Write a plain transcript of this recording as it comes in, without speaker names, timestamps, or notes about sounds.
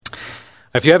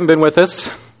If you haven't been with us,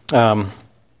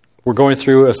 we're going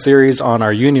through a series on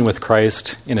our union with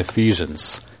Christ in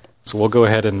Ephesians. So we'll go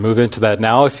ahead and move into that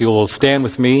now. If you will stand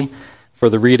with me for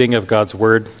the reading of God's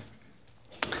Word.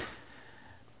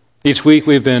 Each week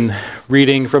we've been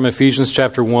reading from Ephesians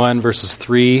chapter 1, verses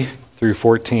 3 through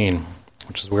 14,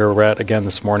 which is where we're at again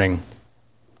this morning.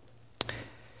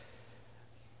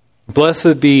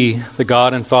 Blessed be the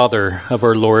God and Father of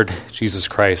our Lord Jesus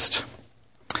Christ,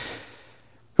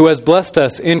 who has blessed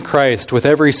us in Christ with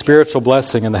every spiritual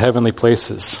blessing in the heavenly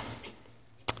places,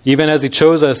 even as he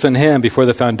chose us in him before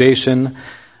the foundation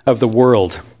of the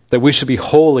world, that we should be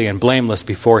holy and blameless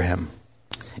before him.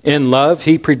 In love,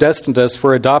 he predestined us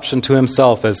for adoption to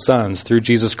himself as sons through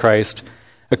Jesus Christ,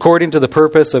 according to the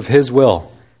purpose of his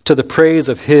will, to the praise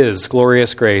of his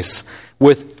glorious grace,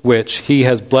 with which he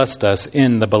has blessed us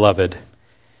in the Beloved.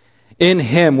 In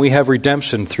him we have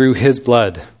redemption through his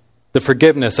blood, the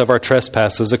forgiveness of our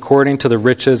trespasses according to the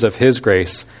riches of his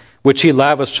grace, which he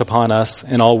lavished upon us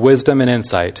in all wisdom and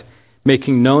insight,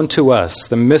 making known to us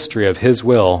the mystery of his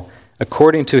will,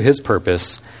 according to his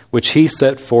purpose, which he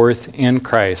set forth in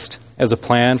Christ as a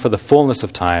plan for the fullness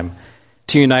of time,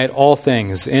 to unite all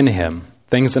things in him,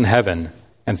 things in heaven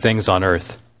and things on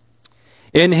earth.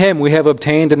 In him we have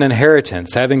obtained an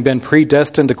inheritance, having been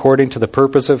predestined according to the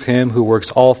purpose of him who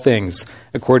works all things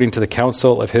according to the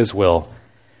counsel of his will,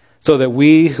 so that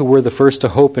we who were the first to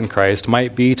hope in Christ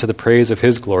might be to the praise of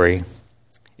his glory.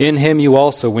 In him you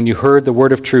also, when you heard the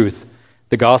word of truth,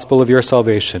 the gospel of your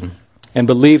salvation, and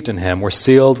believed in him, were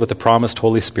sealed with the promised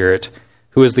Holy Spirit,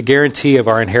 who is the guarantee of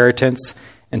our inheritance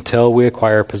until we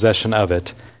acquire possession of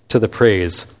it, to the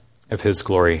praise of his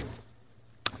glory.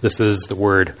 This is the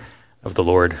word of the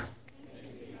Lord.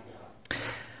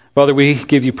 Father, we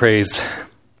give you praise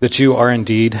that you are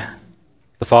indeed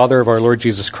the Father of our Lord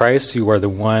Jesus Christ. You are the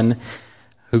one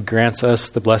who grants us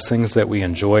the blessings that we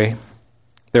enjoy.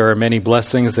 There are many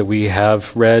blessings that we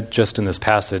have read just in this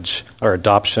passage: our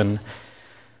adoption,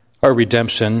 our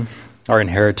redemption, our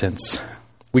inheritance.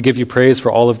 We give you praise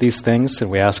for all of these things,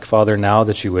 and we ask, Father, now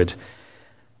that you would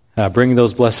bring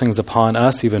those blessings upon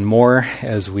us even more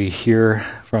as we hear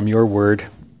from your word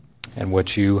and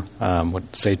what you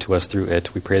would say to us through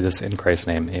it. We pray this in Christ's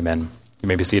name. Amen. You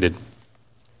may be seated.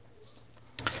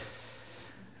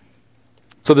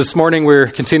 So this morning we're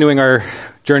continuing our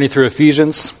journey through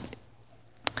Ephesians.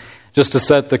 Just to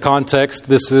set the context,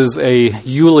 this is a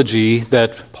eulogy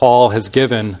that Paul has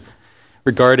given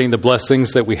regarding the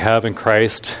blessings that we have in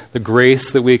Christ, the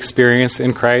grace that we experience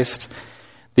in Christ,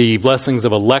 the blessings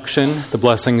of election, the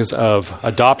blessings of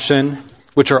adoption,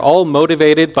 which are all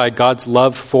motivated by God's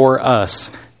love for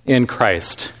us in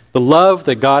Christ. The love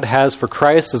that God has for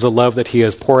Christ is a love that he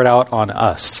has poured out on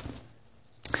us.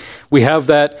 We have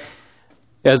that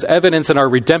as evidence in our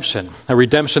redemption, a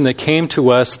redemption that came to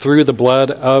us through the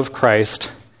blood of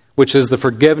Christ, which is the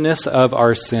forgiveness of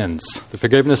our sins, the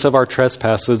forgiveness of our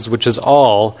trespasses, which is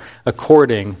all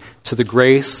according to the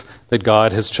grace that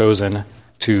God has chosen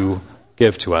to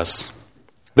give to us.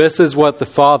 This is what the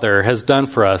Father has done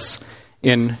for us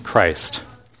in Christ,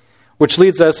 which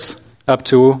leads us up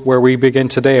to where we begin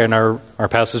today in our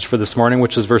passage for this morning,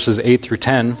 which is verses 8 through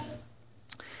 10.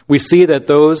 We see that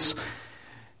those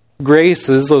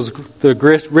graces,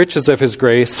 the riches of his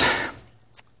grace,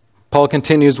 Paul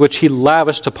continues, which he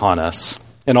lavished upon us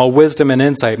in all wisdom and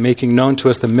insight, making known to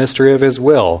us the mystery of his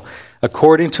will,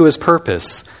 according to his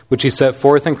purpose, which he set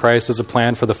forth in Christ as a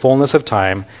plan for the fullness of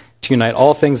time, to unite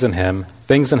all things in him,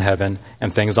 things in heaven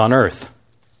and things on earth.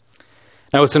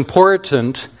 Now it's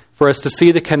important for us to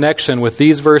see the connection with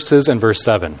these verses and verse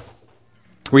 7.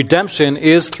 Redemption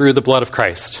is through the blood of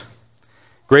Christ.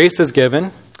 Grace is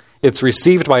given. It's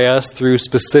received by us through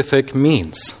specific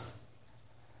means.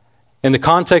 In the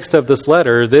context of this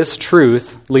letter, this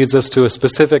truth leads us to a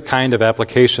specific kind of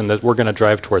application that we're going to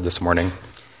drive toward this morning.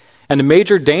 And a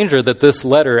major danger that this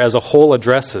letter as a whole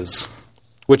addresses,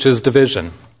 which is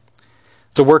division.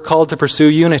 So we're called to pursue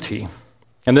unity.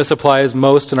 And this applies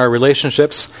most in our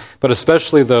relationships, but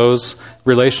especially those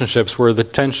relationships where the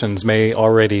tensions may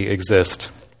already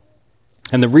exist.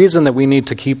 And the reason that we need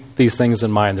to keep these things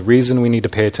in mind, the reason we need to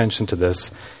pay attention to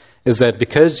this, is that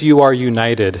because you are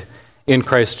united in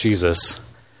Christ Jesus,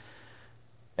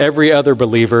 every other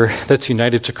believer that's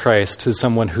united to Christ is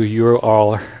someone who you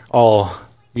are all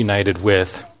united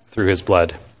with through his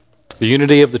blood. The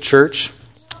unity of the church,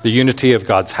 the unity of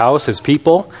God's house, his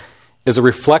people, is a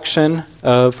reflection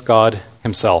of God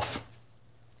himself.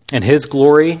 And his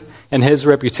glory and his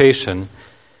reputation,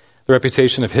 the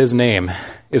reputation of his name,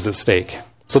 is at stake.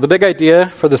 So the big idea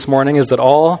for this morning is that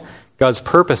all God's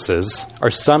purposes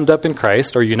are summed up in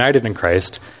Christ, or united in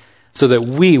Christ, so that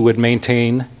we would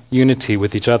maintain unity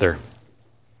with each other.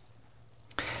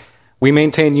 We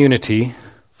maintain unity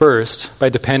first by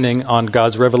depending on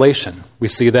God's revelation. We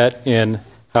see that in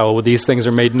how these things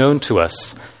are made known to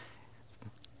us.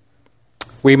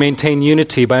 We maintain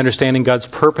unity by understanding God's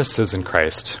purposes in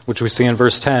Christ, which we see in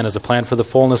verse 10 as a plan for the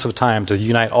fullness of time to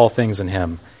unite all things in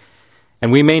him.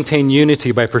 And we maintain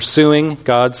unity by pursuing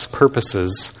God's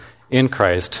purposes in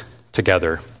Christ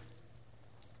together.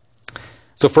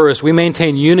 So first, we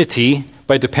maintain unity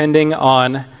by depending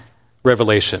on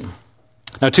revelation.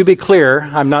 Now, to be clear,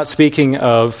 I'm not speaking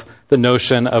of the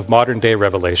notion of modern-day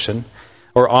revelation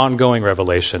or ongoing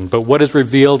revelation, but what is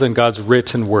revealed in God's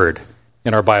written word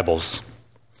in our Bibles.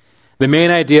 The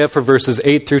main idea for verses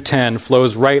 8 through 10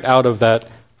 flows right out of that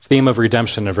theme of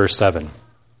redemption in verse 7.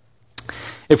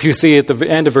 If you see at the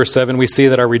end of verse 7, we see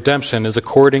that our redemption is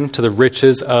according to the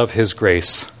riches of his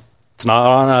grace. It's not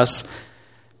on us,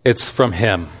 it's from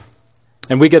him.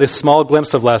 And we get a small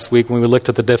glimpse of last week when we looked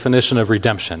at the definition of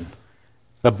redemption.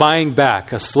 A buying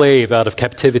back a slave out of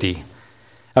captivity,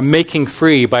 a making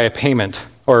free by a payment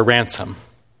or a ransom.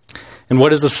 And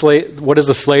what is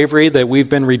the slavery that we've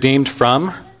been redeemed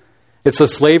from? It's the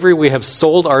slavery we have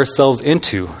sold ourselves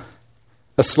into,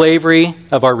 a slavery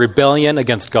of our rebellion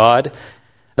against God,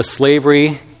 a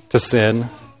slavery to sin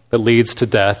that leads to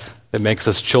death, that makes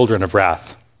us children of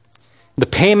wrath. The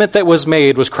payment that was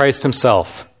made was Christ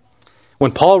himself.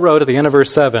 When Paul wrote at the end of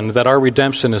verse 7 that our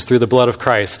redemption is through the blood of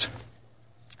Christ,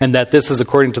 and that this is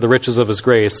according to the riches of his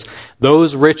grace,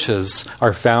 those riches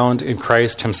are found in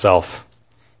Christ himself.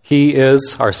 He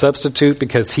is our substitute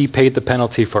because he paid the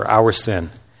penalty for our sin.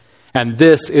 And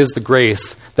this is the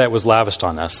grace that was lavished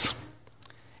on us.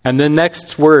 And the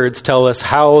next words tell us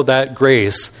how that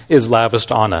grace is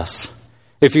lavished on us.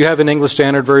 If you have an English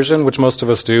Standard Version, which most of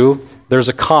us do, there's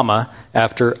a comma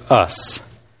after us.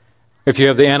 If you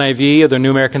have the NIV or the New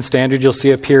American Standard, you'll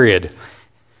see a period.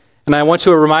 And I want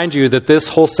to remind you that this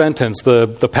whole sentence,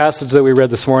 the passage that we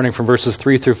read this morning from verses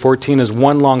 3 through 14, is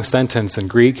one long sentence in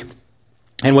Greek.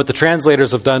 And what the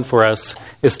translators have done for us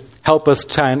is help us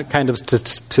kind of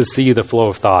to see the flow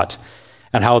of thought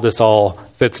and how this all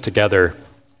fits together.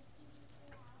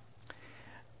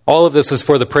 All of this is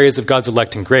for the praise of God's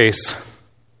electing grace,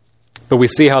 but we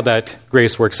see how that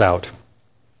grace works out.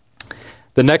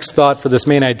 The next thought for this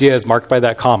main idea is marked by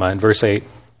that comma in verse 8.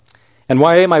 And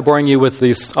why am I boring you with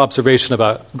this observation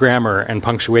about grammar and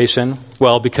punctuation?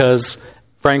 Well, because,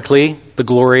 frankly, the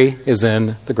glory is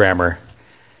in the grammar.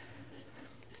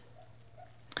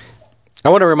 I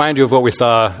want to remind you of what we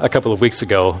saw a couple of weeks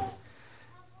ago.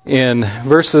 In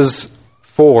verses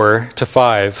 4 to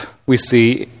 5, we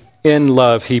see, in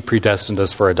love he predestined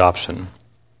us for adoption.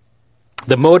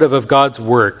 The motive of God's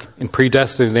work in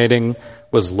predestinating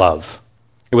was love.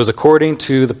 It was according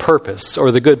to the purpose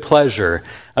or the good pleasure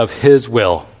of his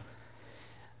will.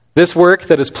 This work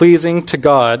that is pleasing to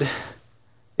God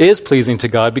is pleasing to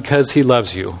God because he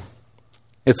loves you.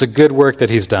 It's a good work that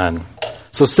he's done.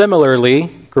 So similarly,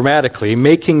 grammatically,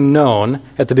 making known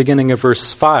at the beginning of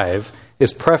verse 5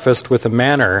 is prefaced with a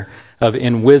manner of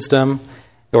in wisdom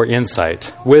or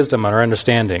insight, wisdom or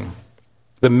understanding.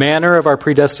 The manner of our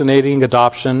predestinating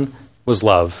adoption was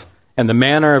love. And the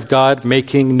manner of God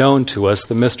making known to us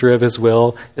the mystery of his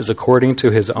will is according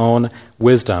to his own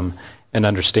wisdom and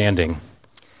understanding.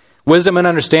 Wisdom and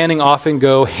understanding often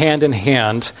go hand in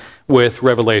hand with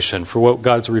revelation for what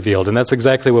God's revealed, and that's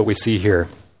exactly what we see here.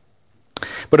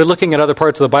 But in looking at other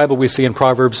parts of the Bible, we see in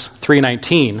Proverbs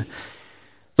 3:19,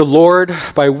 the Lord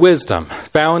by wisdom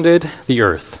founded the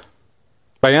earth.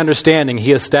 By understanding,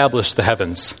 he established the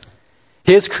heavens.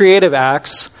 His creative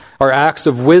acts are acts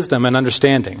of wisdom and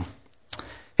understanding.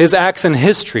 His acts in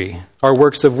history are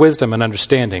works of wisdom and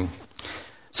understanding.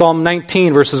 Psalm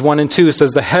 19, verses 1 and 2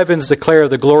 says, the heavens declare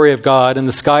the glory of God, and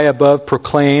the sky above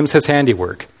proclaims his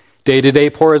handiwork. Day to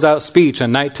day pours out speech,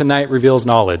 and night to night reveals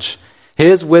knowledge.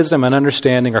 His wisdom and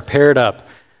understanding are paired up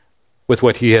with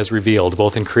what he has revealed,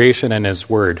 both in creation and his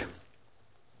word.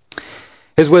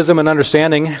 His wisdom and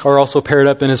understanding are also paired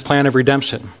up in his plan of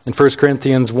redemption. In 1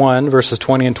 Corinthians 1, verses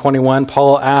 20 and 21,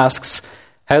 Paul asks,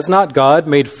 has not God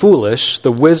made foolish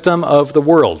the wisdom of the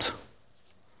world?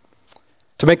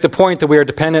 To make the point that we are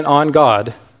dependent on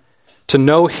God to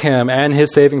know him and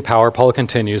his saving power, Paul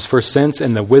continues, for since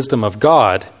in the wisdom of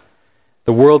God,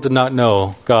 the world did not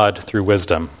know God through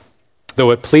wisdom,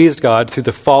 though it pleased God through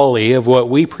the folly of what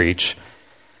we preach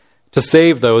to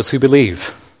save those who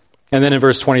believe. And then in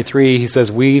verse 23, he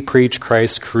says, we preach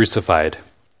Christ crucified,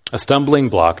 a stumbling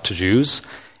block to Jews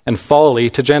and folly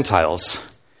to Gentiles.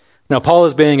 Now, Paul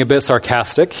is being a bit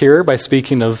sarcastic here by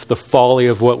speaking of the folly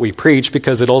of what we preach,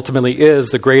 because it ultimately is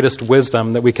the greatest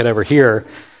wisdom that we could ever hear.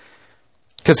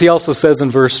 Because he also says in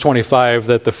verse 25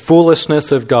 that the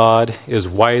foolishness of God is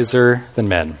wiser than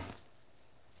men.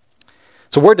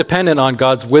 So we're dependent on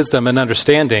God's wisdom and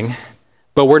understanding,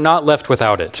 but we're not left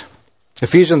without it.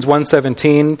 Ephesians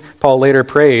 1:17, Paul later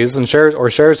prays and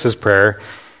shares his prayer,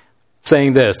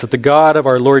 saying this, that the God of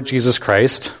our Lord Jesus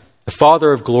Christ, the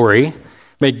Father of glory,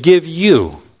 may give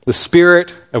you the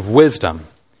spirit of wisdom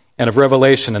and of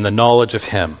revelation in the knowledge of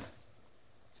him.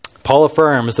 Paul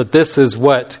affirms that this is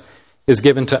what is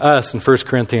given to us in 1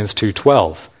 Corinthians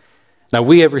 2:12. Now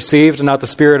we have received not the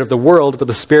spirit of the world, but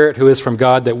the Spirit who is from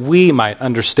God, that we might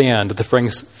understand the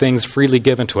things freely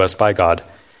given to us by God.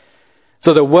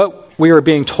 So that what we are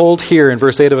being told here in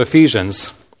verse 8 of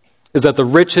Ephesians is that the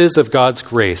riches of God's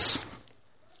grace,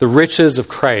 the riches of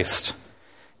Christ,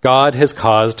 God has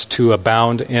caused to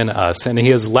abound in us, and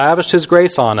he has lavished his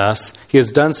grace on us. He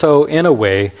has done so in a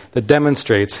way that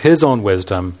demonstrates his own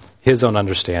wisdom, his own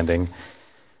understanding,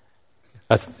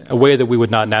 a way that we would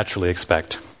not naturally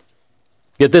expect.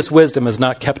 Yet this wisdom is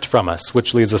not kept from us,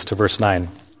 which leads us to verse 9.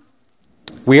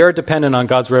 We are dependent on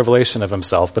God's revelation of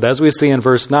himself, but as we see in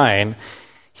verse 9,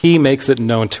 he makes it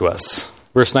known to us.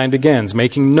 Verse 9 begins,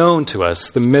 making known to us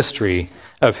the mystery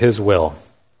of his will.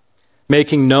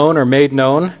 Making known or made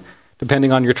known,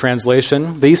 depending on your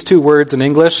translation. These two words in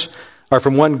English are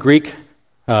from one Greek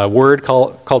word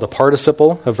called a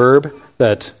participle, a verb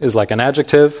that is like an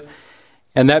adjective.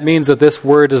 And that means that this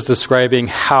word is describing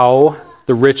how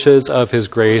the riches of his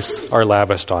grace are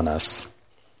lavished on us.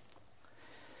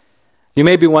 You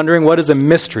may be wondering, what is a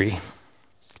mystery?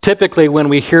 Typically, when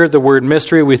we hear the word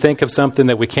mystery, we think of something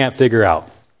that we can't figure out.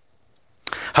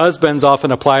 Husbands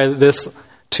often apply this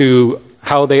to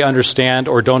how they understand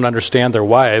or don't understand their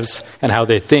wives, and how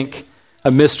they think a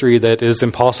mystery that is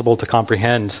impossible to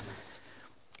comprehend.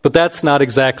 But that's not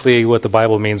exactly what the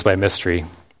Bible means by mystery.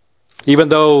 Even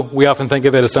though we often think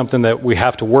of it as something that we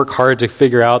have to work hard to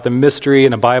figure out, the mystery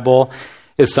in the Bible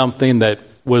is something that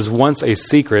was once a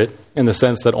secret in the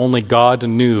sense that only God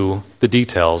knew the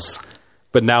details,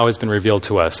 but now has been revealed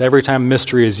to us. Every time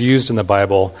mystery is used in the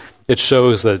Bible, it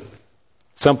shows that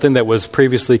something that was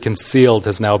previously concealed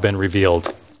has now been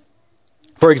revealed.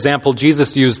 For example,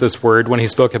 Jesus used this word when he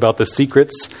spoke about the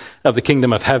secrets of the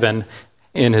kingdom of heaven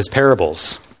in his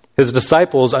parables. His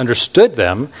disciples understood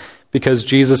them because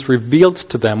Jesus revealed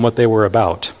to them what they were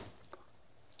about.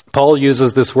 Paul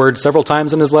uses this word several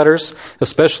times in his letters,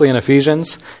 especially in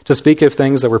Ephesians, to speak of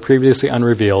things that were previously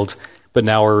unrevealed, but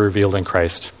now are revealed in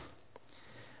Christ.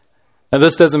 Now,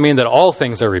 this doesn't mean that all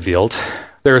things are revealed.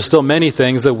 There are still many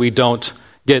things that we don't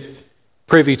get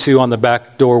privy to on the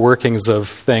back door workings of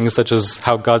things, such as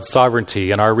how God's sovereignty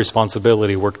and our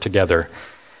responsibility work together.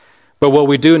 But what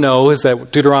we do know is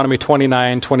that Deuteronomy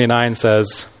 29:29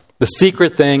 says, "The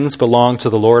secret things belong to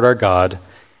the Lord our God,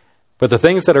 but the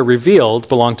things that are revealed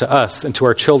belong to us and to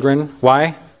our children."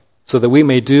 Why? So that we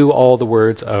may do all the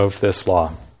words of this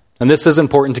law. And this is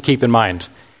important to keep in mind.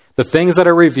 The things that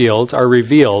are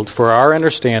revealed for our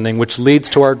understanding, which leads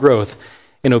to our growth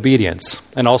in obedience,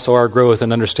 and also our growth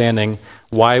in understanding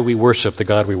why we worship the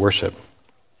God we worship.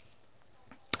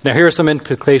 Now, here are some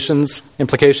implications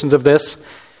of this.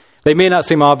 They may not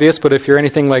seem obvious, but if you're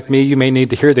anything like me, you may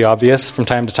need to hear the obvious from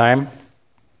time to time.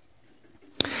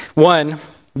 One,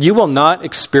 you will not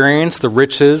experience the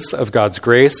riches of God's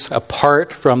grace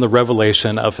apart from the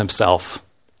revelation of himself.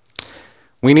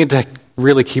 We need to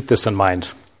really keep this in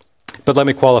mind. But let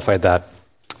me qualify that.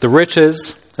 The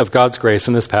riches of God's grace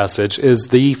in this passage is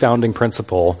the founding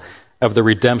principle of the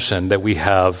redemption that we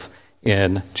have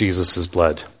in Jesus'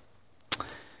 blood.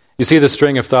 You see the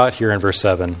string of thought here in verse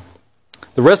 7.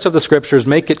 The rest of the scriptures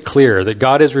make it clear that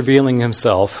God is revealing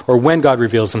himself, or when God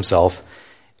reveals himself,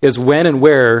 is when and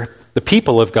where the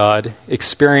people of God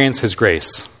experience his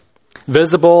grace.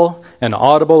 Visible and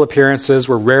audible appearances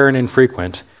were rare and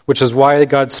infrequent, which is why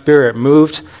God's Spirit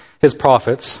moved his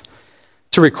prophets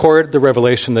to record the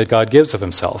revelation that God gives of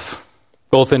himself,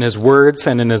 both in his words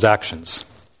and in his actions.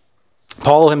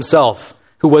 Paul himself,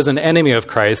 who was an enemy of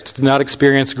Christ, did not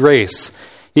experience grace,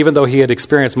 even though he had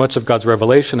experienced much of God's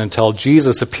revelation until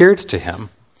Jesus appeared to him,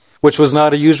 which was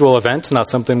not a usual event, not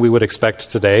something we would expect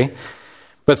today.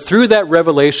 But through that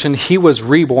revelation, he was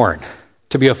reborn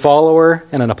to be a follower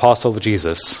and an apostle of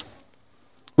Jesus.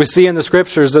 We see in the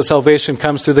scriptures that salvation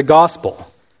comes through the gospel,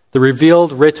 the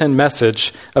revealed written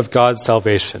message of God's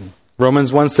salvation.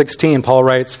 Romans 1:16, Paul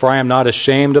writes, "For I am not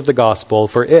ashamed of the gospel,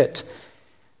 for it,"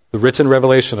 the written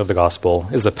revelation of the gospel,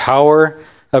 "is the power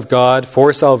of God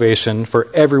for salvation for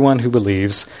everyone who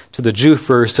believes, to the Jew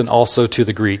first and also to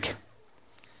the Greek."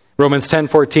 Romans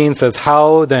 10:14 says,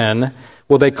 "How then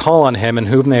will they call on him in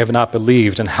whom they have not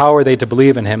believed? And how are they to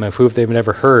believe in him of whom they've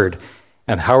never heard?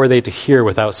 And how are they to hear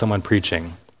without someone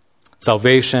preaching?"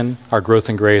 Salvation, our growth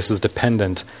in grace, is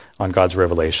dependent on God's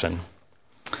revelation.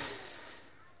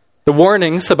 The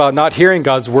warnings about not hearing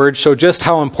God's word show just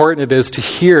how important it is to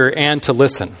hear and to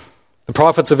listen. The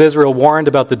prophets of Israel warned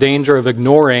about the danger of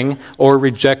ignoring or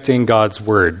rejecting God's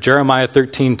word. Jeremiah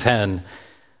 13:10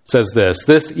 says this,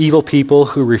 "This evil people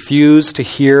who refuse to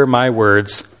hear my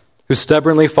words, who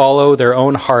stubbornly follow their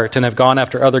own heart and have gone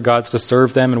after other gods to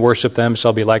serve them and worship them,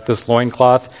 shall be like this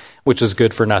loincloth, which is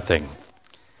good for nothing."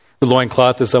 The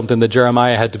loincloth is something that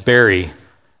Jeremiah had to bury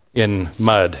in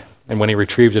mud, and when he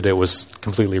retrieved it, it was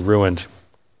completely ruined.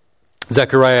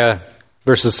 Zechariah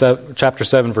chapter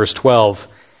 7, verse 12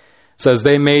 says,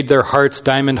 "They made their hearts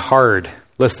diamond hard,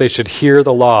 lest they should hear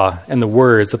the law and the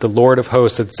words that the Lord of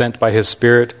hosts had sent by his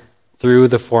Spirit through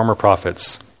the former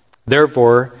prophets.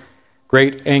 Therefore,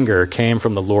 great anger came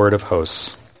from the Lord of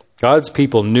hosts." God's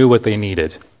people knew what they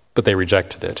needed, but they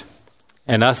rejected it.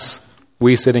 And us,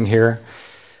 we sitting here,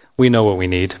 we know what we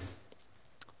need.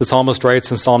 The psalmist writes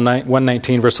in Psalm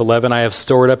 119, verse 11, "I have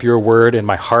stored up your word in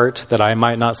my heart that I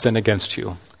might not sin against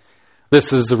you."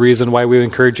 This is the reason why we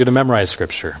encourage you to memorize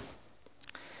Scripture.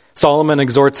 Solomon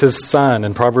exhorts his son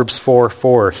in Proverbs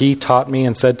 4:4. "He taught me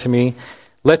and said to me,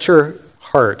 let your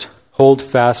heart hold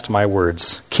fast my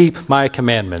words. Keep my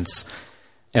commandments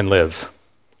and live."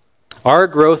 Our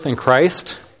growth in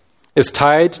Christ is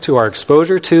tied to our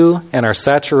exposure to and our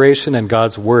saturation in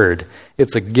God's word.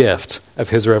 It's a gift of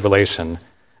his revelation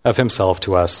of himself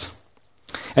to us.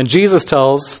 And Jesus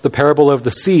tells the parable of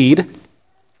the seed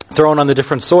thrown on the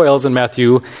different soils in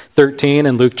Matthew 13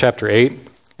 and Luke chapter 8.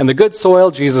 And the good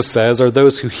soil, Jesus says, are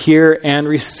those who hear and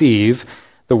receive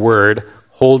the word,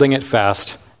 holding it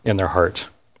fast in their heart.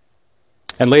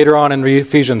 And later on in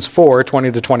Ephesians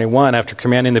 4:20-21, after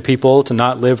commanding the people to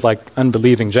not live like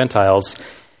unbelieving Gentiles,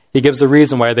 he gives the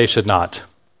reason why they should not,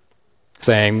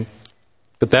 saying,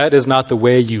 "But that is not the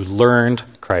way you learned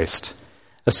Christ,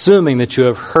 assuming that you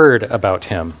have heard about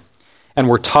him and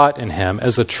were taught in him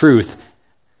as the truth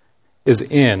is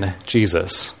in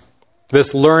Jesus."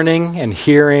 This learning and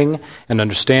hearing and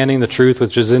understanding the truth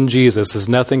which is in Jesus is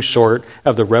nothing short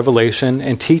of the revelation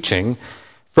and teaching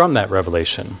from that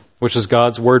revelation, which is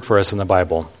God's word for us in the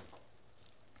Bible.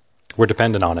 We're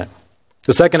dependent on it.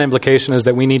 The second implication is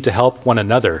that we need to help one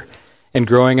another in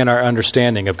growing in our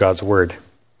understanding of God's word.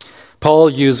 Paul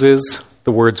uses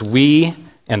the words "we"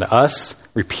 and "us"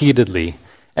 repeatedly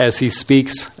as he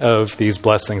speaks of these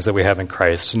blessings that we have in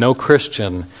Christ. No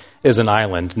Christian is an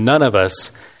island. None of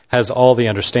us has all the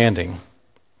understanding.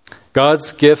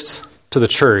 God's gifts to the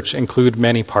church include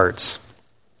many parts.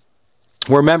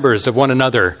 We're members of one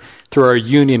another through our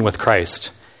union with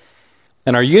Christ.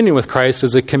 And our union with Christ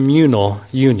is a communal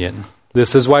union.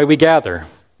 This is why we gather.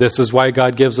 This is why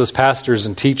God gives us pastors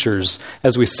and teachers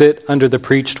as we sit under the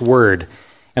preached word.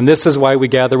 And this is why we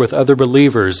gather with other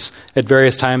believers at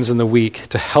various times in the week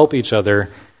to help each other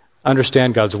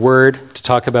understand God's word, to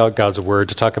talk about God's word,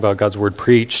 to talk about God's word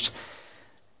preached.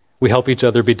 We help each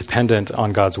other be dependent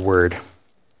on God's word.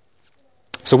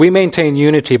 So we maintain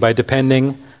unity by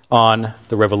depending on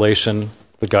the revelation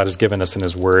that God has given us in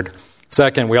his word.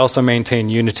 Second, we also maintain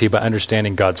unity by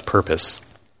understanding God's purpose.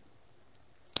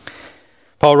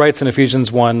 Paul writes in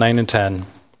Ephesians 1:9 and 10,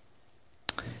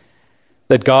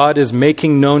 that God is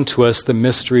making known to us the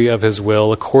mystery of his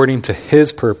will according to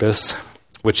his purpose,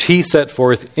 which he set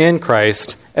forth in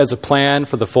Christ as a plan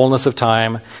for the fullness of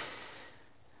time.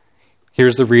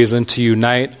 Here's the reason: to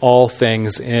unite all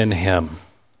things in him,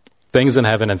 things in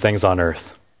heaven and things on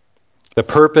earth. The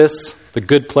purpose, the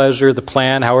good pleasure, the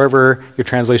plan, however your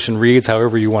translation reads,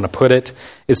 however you want to put it,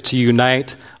 is to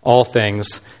unite all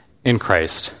things in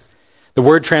Christ. The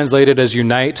word translated as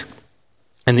unite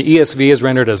in the ESV is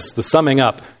rendered as the summing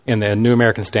up in the New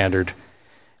American Standard.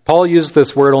 Paul used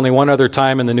this word only one other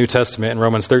time in the New Testament in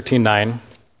Romans 13:9.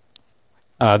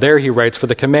 There he writes, "For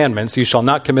the commandments, you shall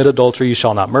not commit adultery, you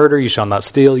shall not murder, you shall not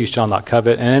steal, you shall not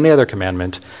covet, and any other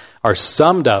commandment are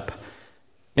summed up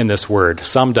in this word."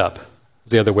 Summed up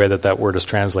is the other way that word is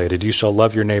translated. You shall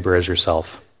love your neighbor as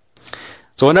yourself.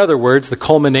 So in other words, the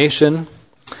culmination,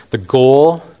 the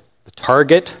goal, the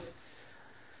target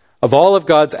of all of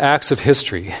God's acts of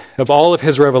history, of all of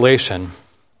his revelation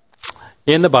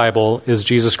in the Bible is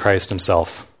Jesus Christ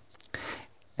himself.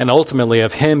 And ultimately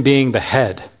of him being the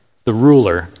head, the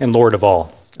ruler and Lord of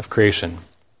all of creation.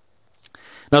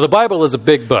 Now the Bible is a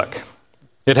big book.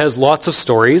 It has lots of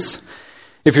stories.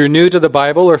 If you're new to the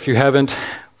Bible, or if you haven't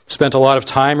spent a lot of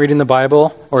time reading the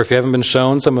Bible, or if you haven't been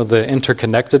shown some of the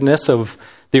interconnectedness of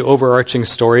the overarching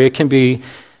story, it can be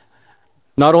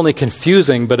not only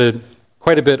confusing, but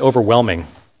quite a bit overwhelming.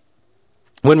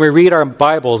 When we read our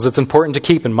Bibles, it's important to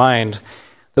keep in mind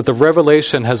that the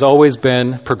revelation has always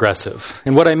been progressive.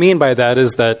 And what I mean by that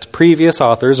is that previous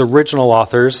authors, original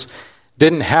authors,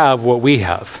 didn't have what we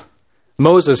have.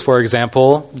 Moses, for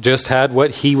example, just had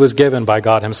what he was given by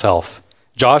God himself.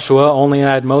 Joshua only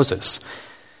had Moses.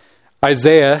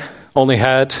 Isaiah only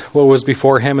had what was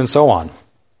before him, and so on.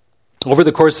 Over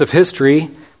the course of history,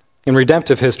 in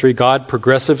redemptive history, God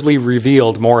progressively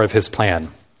revealed more of his plan.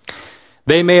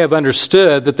 They may have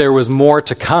understood that there was more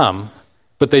to come,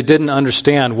 but they didn't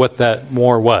understand what that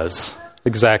more was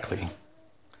exactly.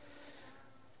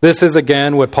 This is,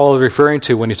 again, what Paul is referring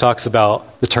to when he talks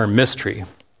about the term mystery.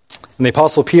 And the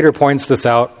Apostle Peter points this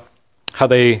out, how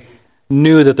they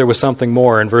knew that there was something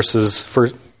more in verses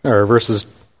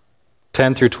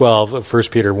 10 through 12 of 1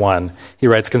 Peter 1. He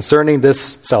writes, "Concerning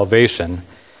this salvation,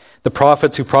 the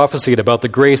prophets who prophesied about the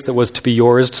grace that was to be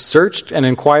yours searched and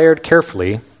inquired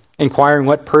carefully, inquiring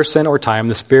what person or time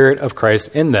the Spirit of Christ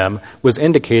in them was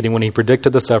indicating when he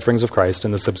predicted the sufferings of Christ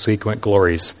and the subsequent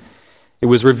glories. It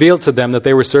was revealed to them that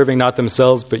they were serving not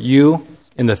themselves but you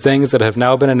in the things that have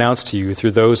now been announced to you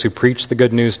through those who preach the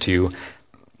good news to you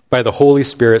by the Holy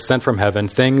Spirit sent from heaven,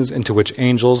 things into which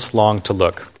angels long to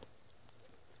look."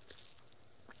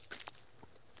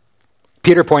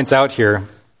 Peter points out here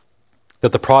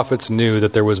that the prophets knew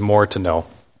that there was more to know.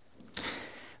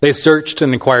 They searched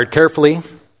and inquired carefully,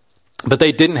 but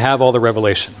they didn't have all the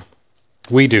revelation.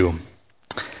 We do.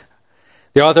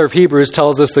 The author of Hebrews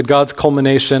tells us that God's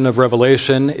culmination of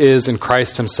revelation is in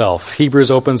Christ himself. Hebrews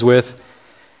opens with,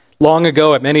 "Long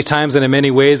ago, at many times and in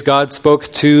many ways, God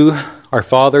spoke to our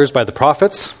fathers by the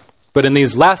prophets, but in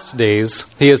these last days,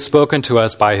 he has spoken to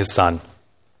us by his Son."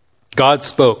 God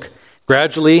spoke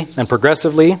gradually and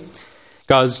progressively.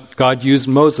 God used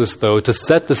Moses, though, to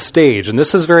set the stage, and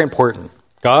this is very important.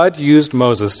 God used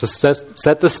Moses to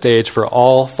set the stage for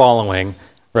all following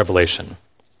revelation.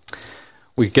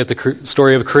 We get the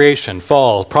story of creation,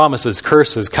 fall, promises,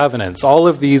 curses, covenants. All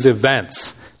of these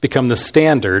events become the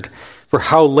standard for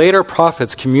how later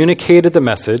prophets communicated the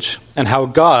message and how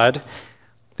God,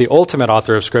 the ultimate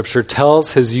author of Scripture,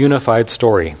 tells his unified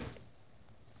story.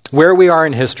 Where we are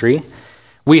in history,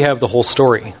 we have the whole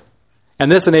story.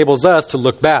 And this enables us to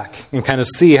look back and kind of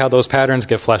see how those patterns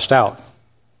get fleshed out.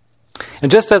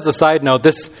 And just as a side note,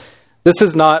 this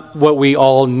is not what we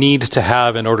all need to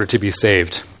have in order to be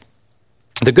saved.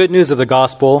 The good news of the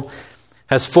gospel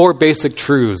has 4 basic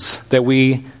truths that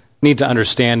we need to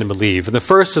understand and believe. And the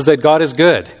first is that God is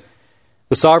good,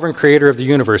 the sovereign creator of the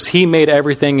universe. He made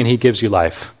everything and he gives you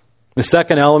life. The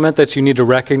second element that you need to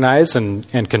recognize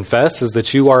and confess is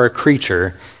that you are a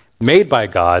creature made by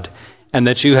God and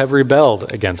that you have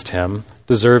rebelled against him,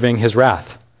 deserving his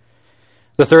wrath.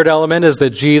 The third element is that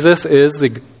Jesus is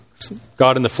the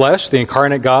God in the flesh, the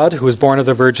incarnate God who was born of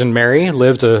the Virgin Mary,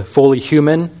 lived a fully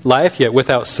human life, yet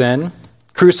without sin,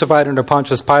 crucified under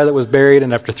Pontius Pilate, was buried,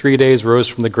 and after 3 days rose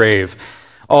from the grave,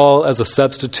 all as a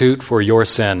substitute for your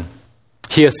sin.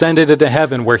 He ascended into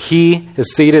heaven, where he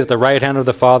is seated at the right hand of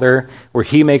the Father, where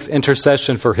he makes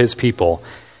intercession for his people,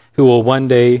 who will one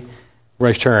day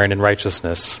return in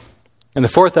righteousness. And the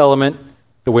fourth element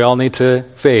that we all need to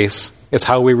face is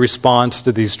how we respond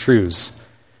to these truths.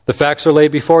 The facts are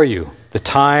laid before you. The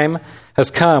time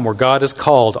has come where God has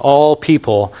called all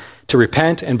people to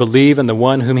repent and believe in the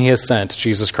one whom he has sent,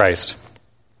 Jesus Christ,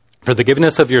 for the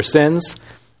forgiveness of your sins,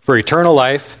 for eternal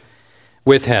life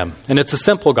with him. And it's a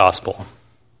simple gospel.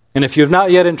 And if you have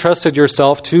not yet entrusted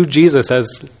yourself to Jesus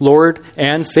as Lord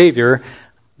and Savior,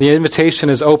 the invitation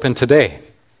is open today.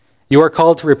 You are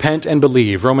called to repent and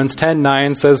believe. Romans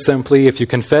 10:9 says simply, if you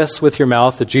confess with your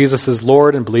mouth that Jesus is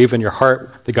Lord and believe in your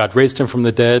heart that God raised him from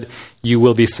the dead, you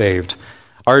will be saved.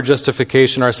 Our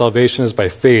justification, our salvation is by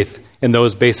faith in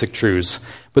those basic truths.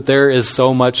 But there is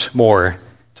so much more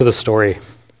to the story.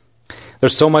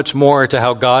 There's so much more to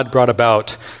how God brought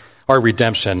about our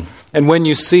redemption. And when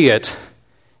you see it,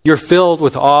 you're filled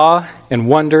with awe and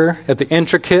wonder at the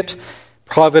intricate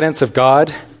providence of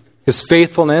God, his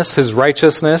faithfulness, his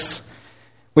righteousness.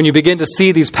 When you begin to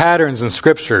see these patterns in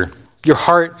Scripture, your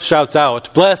heart shouts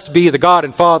out, "Blessed be the God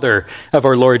and Father of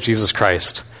our Lord Jesus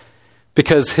Christ,"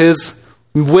 because his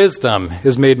wisdom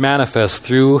is made manifest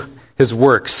through his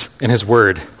works in his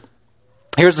word.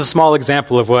 Here's a small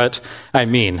example of what I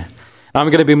mean. I'm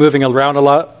going to be moving around a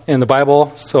lot in the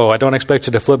Bible, so I don't expect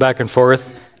you to flip back and forth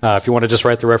if you want to just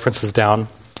write the references down.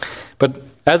 But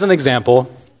as an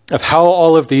example of how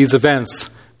all of these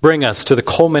events bring us to the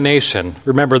culmination.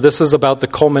 Remember, this is about the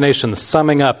culmination, the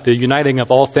summing up, the uniting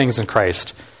of all things in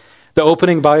Christ. The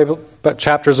opening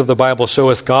chapters of the Bible show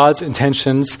us God's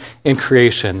intentions in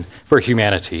creation for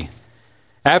humanity.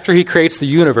 After he creates the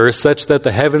universe such that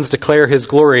the heavens declare his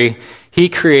glory, he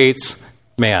creates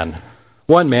man.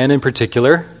 One man in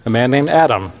particular, a man named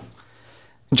Adam.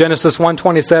 In Genesis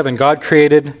 1:27, God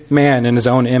created man in his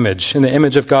own image. In the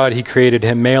image of God, he created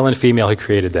him, male and female, he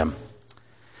created them.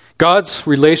 God's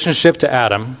relationship to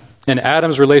Adam and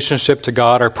Adam's relationship to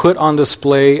God are put on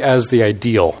display as the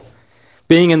ideal.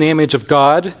 Being in the image of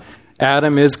God,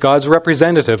 Adam is God's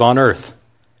representative on earth.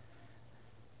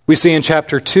 We see in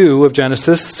chapter 2 of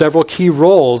Genesis several key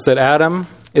roles that Adam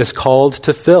is called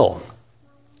to fill.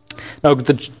 Now,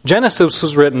 the Genesis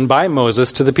was written by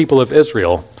Moses to the people of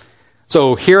Israel.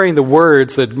 So hearing the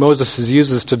words that Moses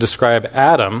uses to describe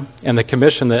Adam and the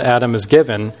commission that Adam is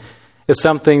given is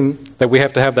something that we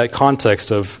have to have that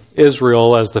context of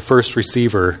Israel as the first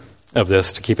receiver of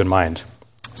this to keep in mind.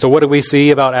 So what do we see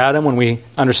about Adam when we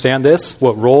understand this?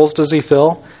 What roles does he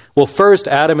fill? Well, first,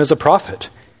 Adam is a prophet.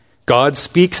 God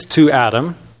speaks to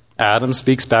Adam. Adam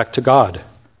speaks back to God.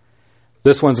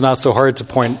 This one's not so hard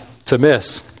to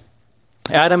miss.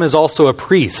 Adam is also a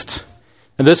priest.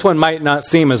 And this one might not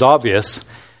seem as obvious,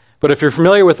 but if you're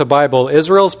familiar with the Bible,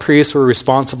 Israel's priests were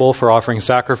responsible for offering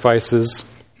sacrifices,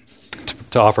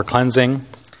 to offer cleansing.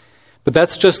 But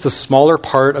that's just the smaller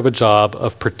part of a job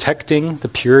of protecting the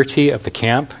purity of the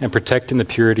camp and protecting the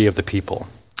purity of the people.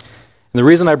 And the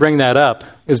reason I bring that up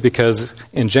is because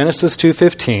in Genesis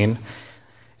 2:15,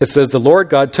 it says, "The Lord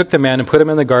God took the man and put him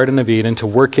in the Garden of Eden to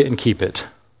work it and keep it."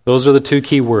 Those are the two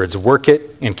key words, work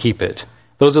it and keep it.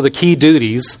 Those are the key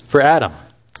duties for Adam.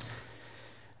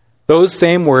 Those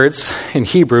same words in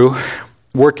Hebrew,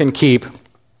 work and keep,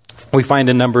 we find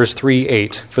in Numbers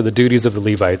 3:8 for the duties of the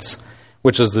Levites,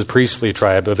 which is the priestly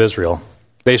tribe of Israel.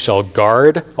 They shall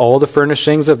guard all the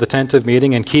furnishings of the tent of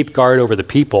meeting and keep guard over the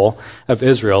people of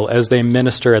Israel as they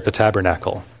minister at the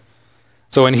tabernacle.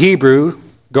 So in Hebrew,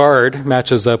 guard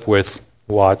matches up with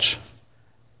watch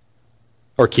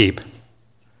or keep.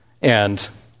 And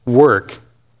work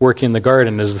in the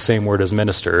garden is the same word as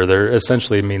minister. There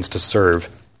essentially means to serve.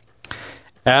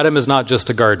 Adam is not just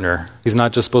a gardener. He's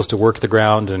not just supposed to work the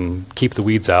ground and keep the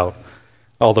weeds out,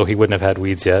 although he wouldn't have had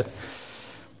weeds yet.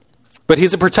 But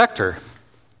he's a protector.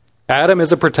 Adam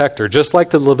is a protector, just like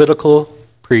the Levitical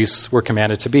priests were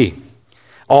commanded to be.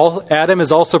 Adam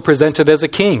is also presented as a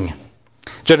king.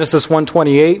 Genesis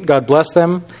 1:28, God blessed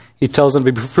them. He tells them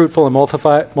to be fruitful and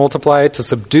multiply, to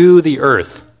subdue the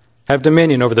earth, have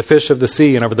dominion over the fish of the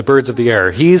sea and over the birds of the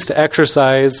air. He's to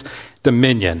exercise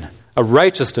dominion. A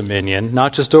righteous dominion,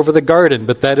 not just over the garden,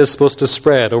 but that is supposed to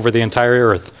spread over the entire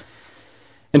earth.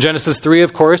 In Genesis 3,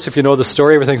 of course, if you know the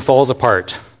story, everything falls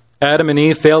apart. Adam and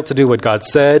Eve failed to do what God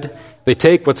said. They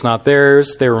take what's not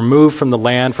theirs. They were removed from the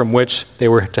land from which they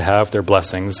were to have their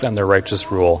blessings and their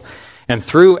righteous rule. And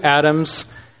through Adam's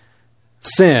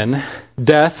sin,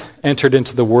 death entered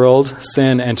into the world.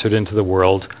 Sin entered into the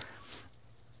world,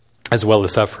 as well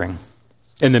as suffering.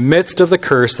 In the midst of the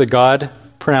curse that God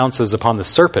pronounces upon the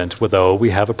serpent, though,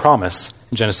 we have a promise.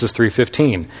 In Genesis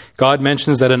 3:15, God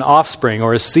mentions that an offspring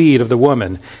or a seed of the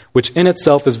woman, which in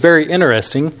itself is very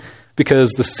interesting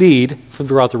because the seed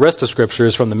throughout the rest of Scripture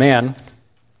is from the man.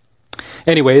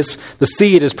 Anyways, the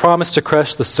seed is promised to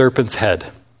crush the serpent's head.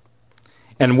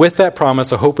 And with that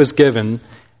promise, a hope is given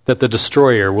that the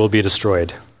destroyer will be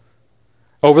destroyed.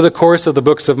 Over the course of the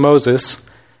books of Moses,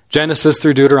 Genesis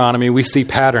through Deuteronomy, we see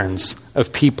patterns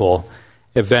of people,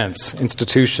 events,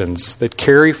 institutions that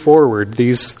carry forward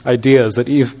these ideas that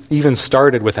even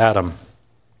started with Adam.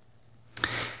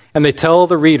 And they tell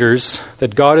the readers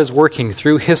that God is working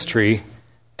through history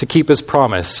to keep his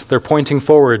promise. They're pointing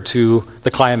forward to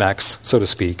the climax, so to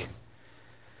speak.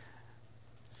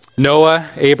 Noah,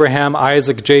 Abraham,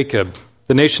 Isaac, Jacob,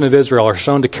 the nation of Israel are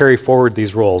shown to carry forward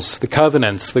these roles. The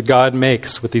covenants that God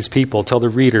makes with these people tell the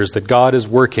readers that God is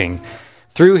working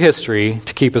through history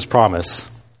to keep his promise.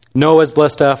 Noah is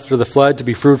blessed after the flood to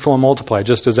be fruitful and multiply,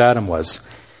 just as Adam was.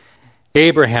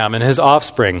 Abraham and his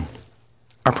offspring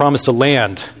are promised a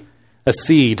land, a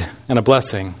seed, and a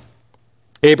blessing.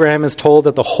 Abraham is told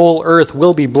that the whole earth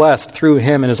will be blessed through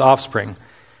him and his offspring.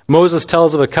 Moses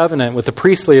tells of a covenant with the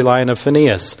priestly line of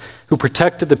Phinehas, who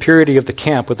protected the purity of the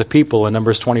camp with the people in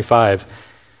Numbers 25.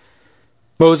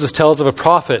 Moses tells of a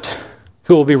prophet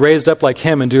who will be raised up like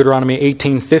him in Deuteronomy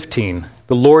 18:15.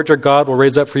 The Lord your God will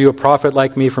raise up for you a prophet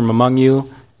like me from among you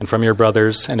and from your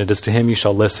brothers, and it is to him you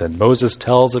shall listen. Moses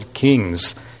tells of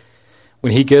kings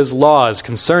when he gives laws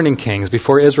concerning kings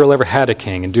before Israel ever had a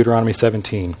king in Deuteronomy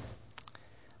 17.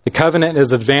 The covenant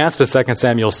is advanced to 2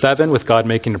 Samuel 7 with God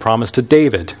making a promise to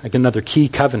David, again, another key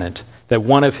covenant, that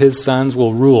one of his sons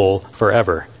will rule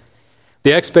forever.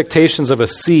 The expectations of a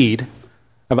seed,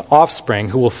 of an offspring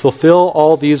who will fulfill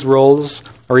all these roles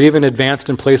are even advanced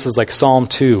in places like Psalm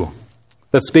 2,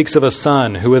 that speaks of a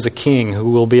son who is a king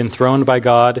who will be enthroned by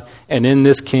God, and in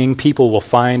this king people will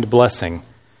find blessing.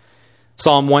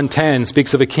 Psalm 110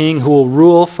 speaks of a king who will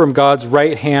rule from God's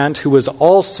right hand, who is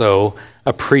also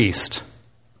a priest.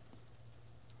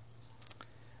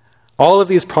 All of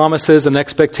these promises and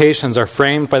expectations are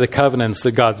framed by the covenants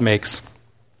that God makes.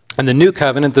 And the new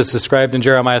covenant that's described in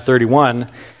Jeremiah 31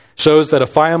 shows that a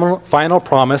final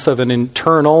promise of an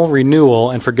eternal renewal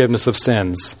and forgiveness of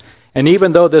sins. And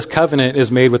even though this covenant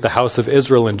is made with the house of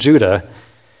Israel and Judah,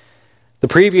 the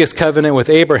previous covenant with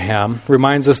Abraham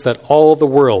reminds us that all the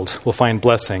world will find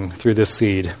blessing through this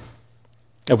seed,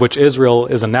 of which Israel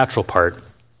is a natural part,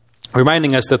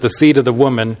 reminding us that the seed of the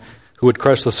woman who would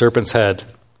crush the serpent's head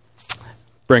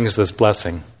brings this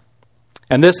blessing.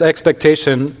 And this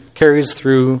expectation carries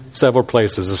through several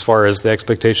places as far as the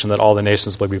expectation that all the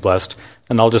nations will be blessed.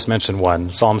 And I'll just mention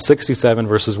one. Psalm 67,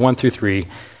 verses 1 through 3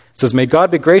 says, "May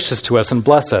God be gracious to us and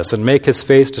bless us and make his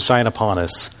face to shine upon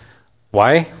us."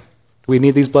 Why do we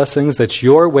need these blessings? That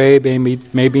your way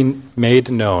may be made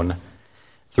known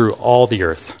through all the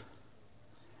earth.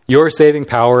 Your saving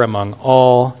power among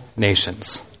all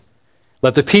nations.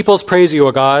 Let the peoples praise you,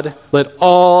 O God. Let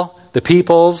all the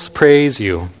peoples praise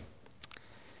you.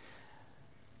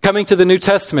 Coming to the New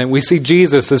Testament, we see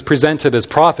Jesus is presented as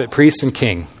prophet, priest, and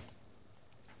king.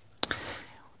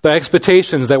 The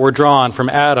expectations that were drawn from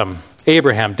Adam,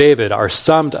 Abraham, David are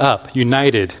summed up,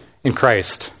 united in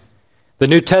Christ. The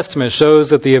New Testament shows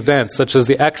that the events, such as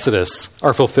the Exodus,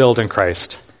 are fulfilled in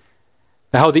Christ.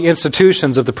 How the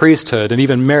institutions of the priesthood and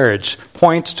even marriage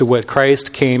point to what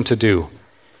Christ came to do.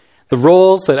 The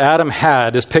roles that Adam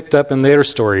had is picked up in later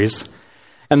stories,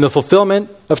 and the fulfillment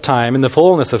of time, in the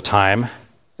fullness of time,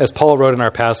 as Paul wrote in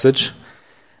our passage,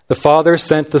 the Father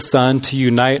sent the Son to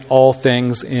unite all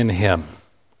things in him,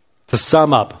 to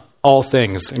sum up all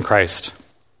things in Christ.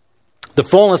 The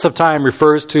fullness of time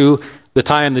refers to the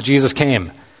time that Jesus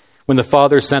came, when the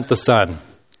Father sent the Son.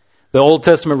 The Old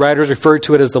Testament writers referred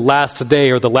to it as the last day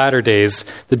or the latter days,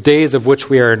 the days of which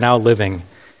we are now living.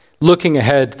 Looking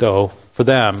ahead, though, for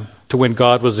them, to when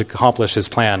God was to accomplish his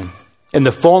plan. In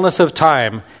the fullness of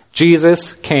time,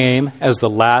 Jesus came as the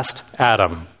last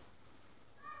Adam.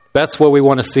 That's what we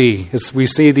want to see, is we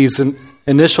see these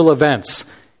initial events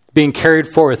being carried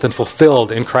forth and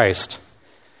fulfilled in Christ.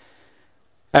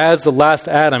 As the last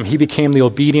Adam, he became the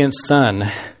obedient Son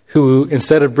who,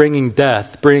 instead of bringing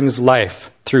death, brings life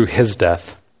through his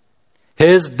death.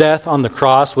 His death on the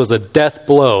cross was a death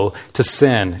blow to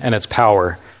sin and its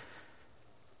power.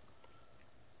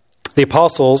 The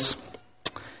apostles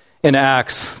in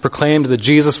Acts proclaimed that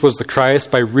Jesus was the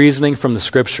Christ by reasoning from the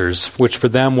Scriptures, which for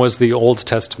them was the Old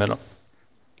Testament.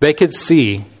 They could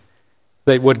see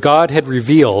that what God had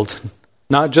revealed,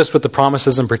 not just with the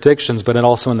promises and predictions, but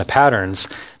also in the patterns,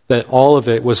 that all of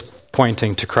it was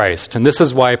pointing to Christ. And this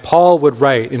is why Paul would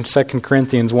write in 2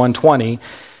 Corinthians 1:20,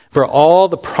 "For all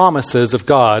the promises of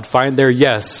God find their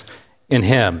yes in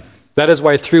him." That is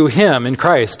why through him, in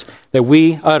Christ, that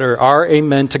we utter our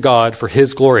amen to God for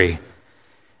his glory.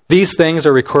 These things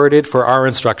are recorded for our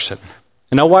instruction.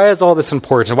 And now, why is all this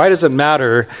important? Why does it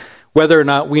matter whether or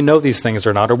not we know these things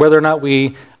or not, or whether or not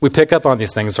we pick up on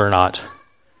these things or not?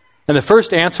 And the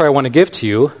first answer I want to give to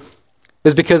you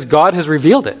is because God has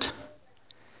revealed it.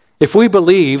 If we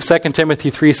believe 2 Timothy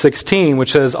 3:16,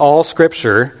 which says all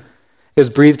Scripture is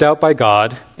breathed out by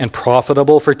God and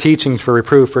profitable for teaching, for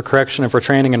reproof, for correction, and for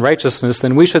training in righteousness,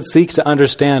 then we should seek to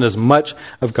understand as much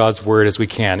of God's Word as we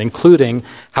can, including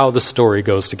how the story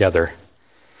goes together.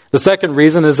 The second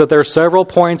reason is that there are several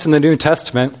points in the New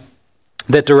Testament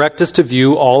that direct us to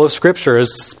view all of Scripture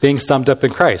as being summed up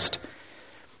in Christ.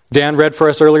 Dan read for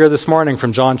us earlier this morning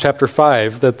from John chapter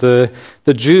 5 that the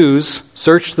Jews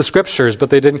searched the Scriptures, but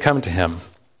they didn't come to him.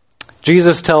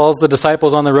 Jesus tells the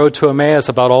disciples on the road to Emmaus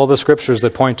about all the Scriptures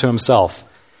that point to himself.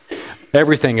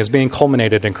 Everything is being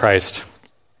culminated in Christ.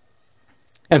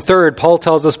 And third, Paul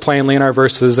tells us plainly in our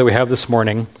verses that we have this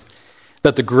morning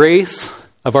that the grace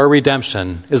of our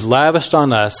redemption is lavished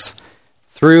on us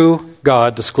through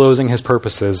God disclosing his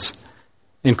purposes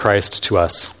in Christ to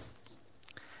us.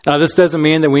 Now, this doesn't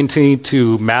mean that we need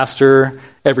to master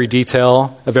every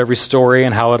detail of every story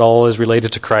and how it all is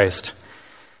related to Christ.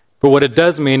 But what it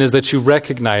does mean is that you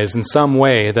recognize in some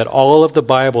way that all of the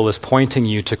Bible is pointing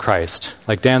you to Christ.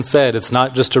 Like Dan said, it's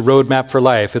not just a roadmap for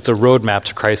life, it's a roadmap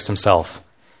to Christ himself.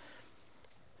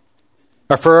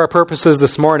 For our purposes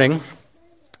this morning,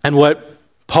 and what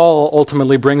Paul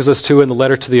ultimately brings us to in the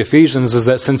letter to the Ephesians, is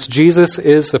that since Jesus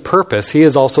is the purpose, he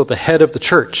is also the head of the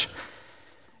church.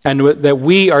 and that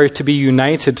we are to be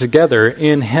united together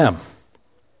in him.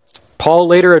 Paul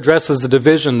later addresses the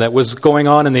division that was going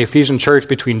on in the Ephesian church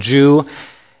between Jew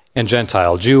and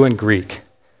Gentile, Jew and Greek.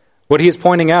 What he is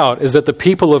pointing out is that the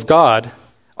people of God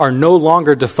are no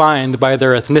longer defined by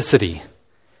their ethnicity.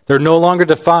 They're no longer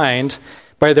defined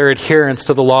by their adherence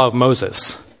to the law of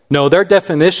Moses. No, their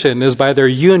definition is by their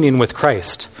union with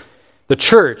Christ. The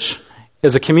church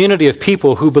is a community of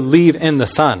people who believe in the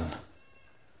Son,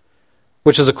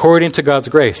 which is according to God's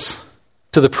grace,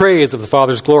 to the praise of the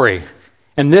Father's glory.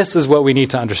 And this is what we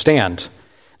need to understand.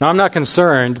 Now, I'm not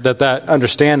concerned that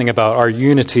understanding about our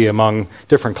unity among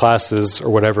different classes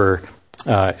or whatever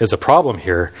is a problem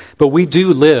here, but we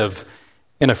do live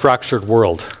in a fractured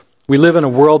world. We live in a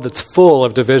world that's full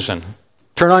of division.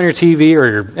 Turn on your TV or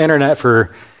your internet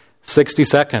for 60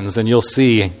 seconds and you'll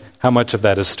see how much of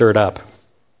that is stirred up.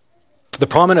 The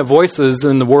prominent voices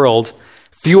in the world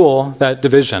fuel that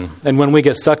division, and when we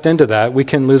get sucked into that, we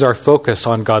can lose our focus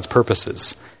on God's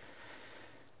purposes.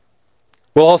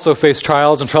 We'll also face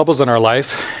trials and troubles in our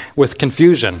life with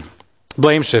confusion,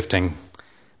 blame shifting,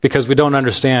 because we don't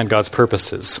understand God's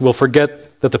purposes. We'll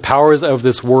forget that the powers of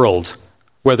this world,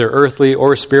 whether earthly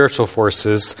or spiritual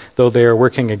forces, though they are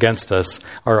working against us,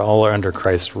 are all under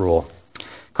Christ's rule.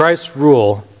 Christ's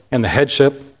rule and the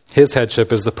headship, his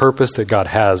headship, is the purpose that God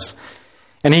has,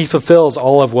 and he fulfills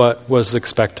all of what was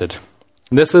expected.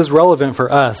 And this is relevant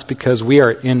for us because we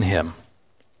are in him.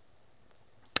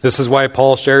 This is why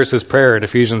Paul shares his prayer in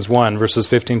Ephesians 1, verses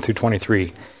 15 through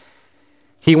 23.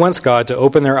 He wants God to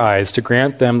open their eyes, to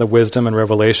grant them the wisdom and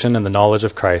revelation and the knowledge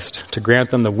of Christ, to grant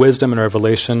them the wisdom and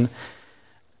revelation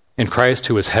in Christ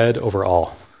who is head over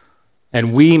all.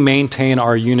 And we maintain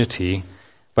our unity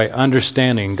by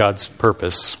understanding God's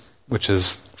purpose, which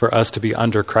is for us to be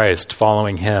under Christ,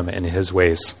 following him in his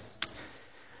ways.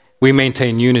 We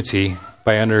maintain unity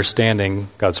by understanding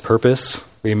God's purpose.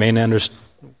 We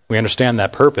understand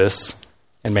that purpose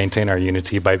and maintain our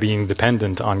unity by being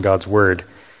dependent on God's word.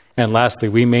 And lastly,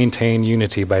 we maintain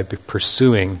unity by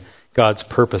pursuing God's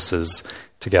purposes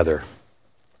together.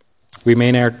 We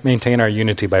maintain our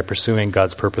unity by pursuing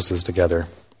God's purposes together.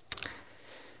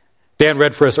 Dan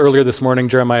read for us earlier this morning,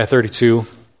 Jeremiah 32.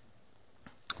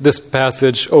 This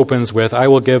passage opens with, I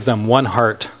will give them one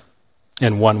heart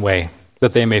and one way,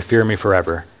 that they may fear me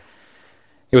forever.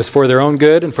 It was for their own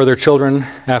good and for their children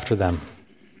after them.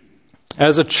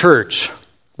 As a church,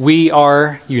 we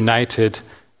are united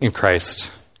in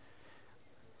Christ.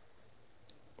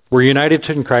 We're united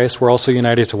in Christ. We're also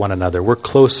united to one another. We're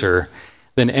closer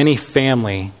than any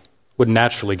family would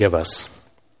naturally give us.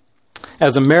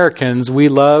 As Americans, we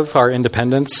love our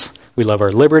independence. We love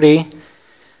our liberty.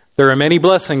 There are many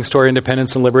blessings to our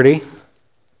independence and liberty.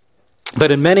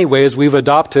 But in many ways, we've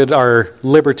adopted our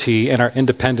liberty and our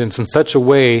independence in such a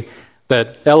way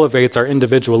that elevates our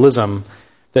individualism,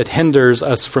 that hinders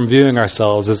us from viewing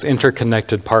ourselves as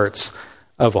interconnected parts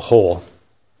of a whole.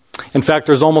 In fact,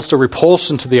 there's almost a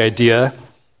repulsion to the idea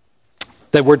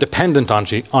that we're dependent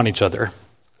on each other,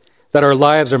 that our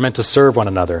lives are meant to serve one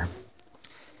another.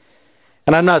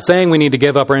 And I'm not saying we need to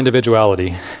give up our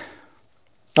individuality.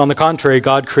 On the contrary,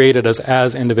 God created us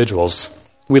as individuals.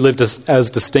 We lived as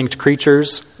distinct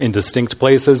creatures in distinct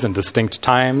places and distinct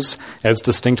times as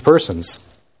distinct persons.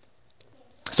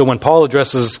 So when Paul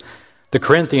addresses the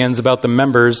Corinthians about the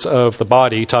members of the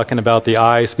body, talking about the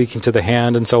eye speaking to the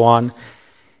hand and so on,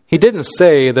 he didn't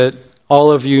say that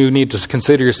all of you need to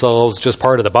consider yourselves just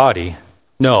part of the body.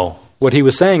 No. What he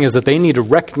was saying is that they need to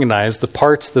recognize the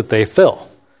parts that they fill.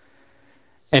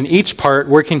 And each part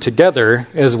working together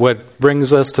is what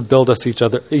brings us to build us each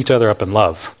other up in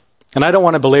love. And I don't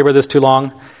want to belabor this too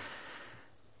long.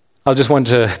 I just want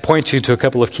to point you to a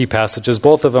couple of key passages.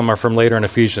 Both of them are from later in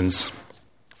Ephesians.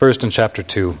 First in chapter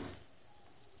 2.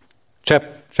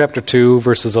 Chapter 2,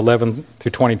 verses 11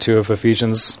 through 22 of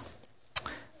Ephesians.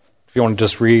 If you want to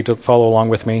just follow along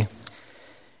with me. It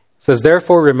says,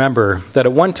 therefore remember that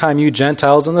at one time you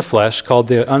Gentiles in the flesh, called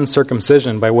the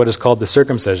uncircumcision by what is called the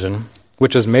circumcision,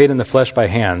 which is made in the flesh by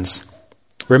hands.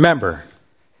 Remember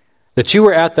that you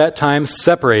were at that time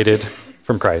separated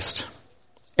from Christ,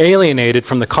 alienated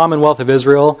from the commonwealth of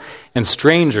Israel, and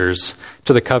strangers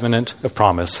to the covenant of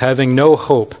promise, having no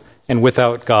hope and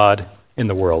without God in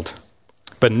the world.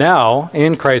 But now,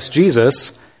 in Christ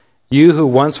Jesus, you who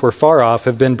once were far off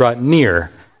have been brought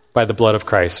near by the blood of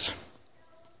Christ.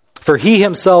 For he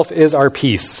himself is our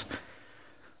peace,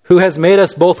 who has made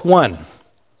us both one,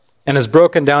 and has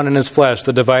broken down in his flesh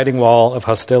the dividing wall of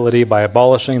hostility by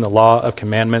abolishing the law of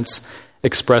commandments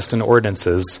expressed in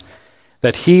ordinances,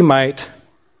 that he might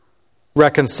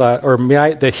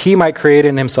that he might create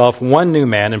in himself one new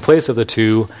man in place of the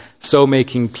two, so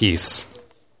making peace,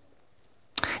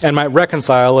 and might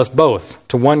reconcile us both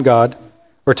to one God,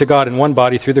 or to God in one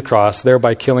body through the cross,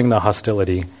 thereby killing the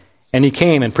hostility. And he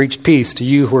came and preached peace to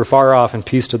you who were far off and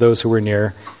peace to those who were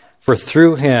near. For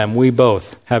through him we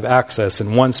both have access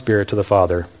in one Spirit to the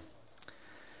Father.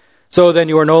 So then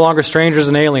you are no longer strangers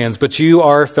and aliens, but you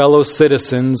are fellow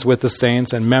citizens with the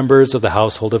saints and members of the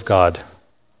household of God.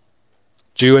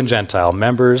 Jew and Gentile,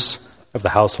 members of the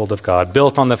household of God,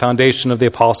 built on the foundation of the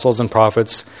apostles and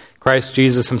prophets, Christ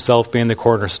Jesus himself being the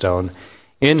cornerstone,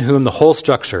 in whom the whole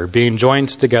structure, being joined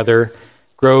together,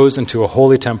 grows into a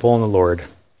holy temple in the Lord.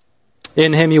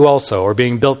 In him you also are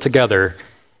being built together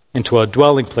into a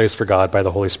dwelling place for God by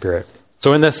the Holy Spirit.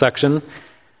 So in this section,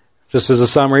 just as a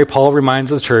summary, Paul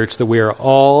reminds the church that we are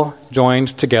all joined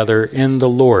together in the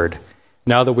Lord,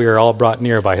 now that we are all brought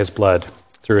near by his blood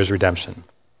through his redemption.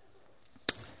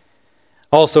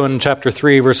 Also in chapter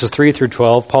 3, verses 3 through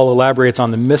 12, Paul elaborates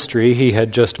on the mystery he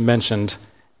had just mentioned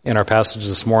in our passage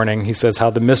this morning. He says, how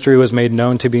the mystery was made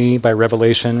known to me by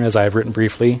revelation, as I have written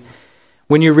briefly.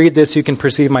 When you read this, you can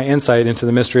perceive my insight into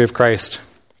the mystery of Christ,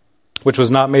 which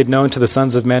was not made known to the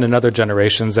sons of men in other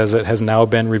generations, as it has now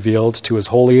been revealed to his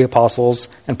holy apostles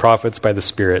and prophets by the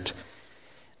Spirit.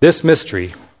 This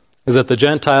mystery is that the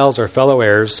Gentiles are fellow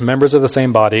heirs, members of the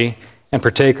same body, and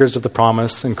partakers of the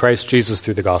promise in Christ Jesus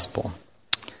through the gospel.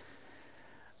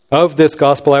 Of this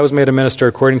gospel I was made a minister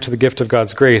according to the gift of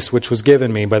God's grace, which was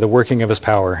given me by the working of his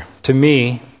power. To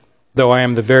me, though I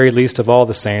am the very least of all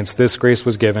the saints, this grace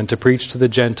was given to preach to the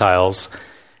Gentiles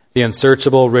the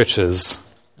unsearchable riches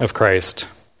of Christ,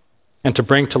 and to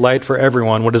bring to light for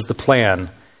everyone what is the plan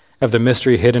of the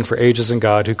mystery hidden for ages in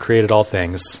God who created all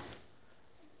things.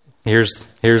 Here's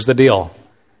the deal.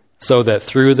 So that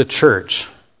through the church,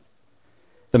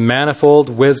 the manifold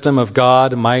wisdom of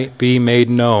God might be made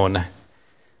known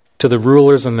to the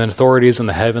rulers and the authorities in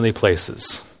the heavenly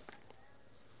places.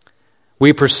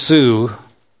 We pursue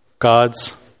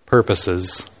God's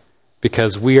purposes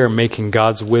because we are making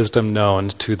God's wisdom known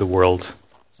to the world,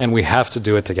 and we have to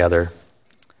do it together.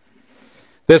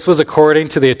 This was according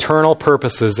to the eternal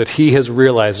purposes that he has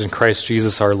realized in Christ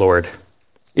Jesus our Lord,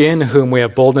 in whom we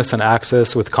have boldness and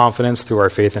access with confidence through our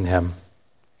faith in him.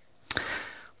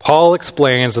 Paul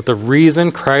explains that the reason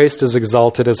Christ is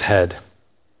exalted as head,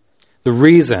 the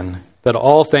reason that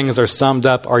all things are summed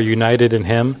up, are united in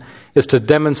him, is to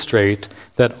demonstrate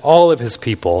that all of his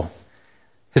people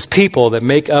that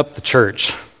make up the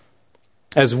church,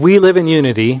 as we live in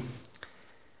unity,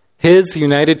 his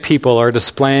united people are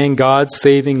displaying God's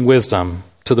saving wisdom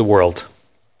to the world.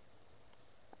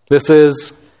 This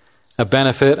is a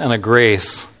benefit and a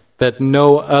grace that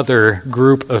no other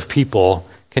group of people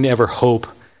can ever hope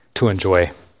to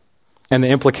enjoy. And the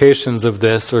implications of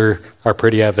this are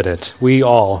pretty evident. We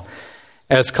all,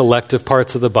 as collective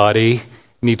parts of the body,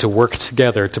 need to work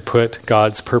together to put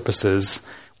God's purposes,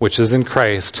 which is in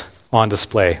Christ, on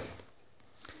display.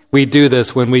 We do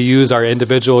this when we use our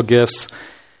individual gifts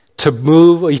to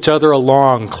move each other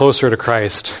along closer to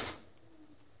Christ.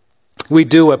 We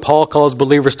do what Paul calls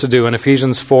believers to do in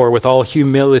Ephesians 4 with all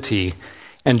humility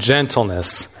and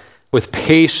gentleness, with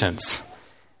patience,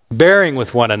 bearing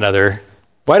with one another.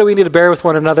 Why do we need to bear with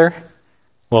one another?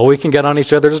 Well, we can get on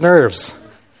each other's nerves.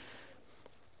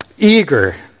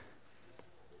 Eager.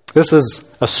 This is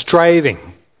a striving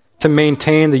to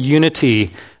maintain the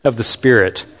unity of the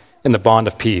Spirit in the bond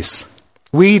of peace.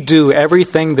 We do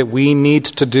everything that we need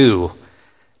to do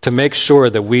to make sure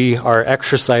that we are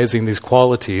exercising these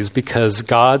qualities because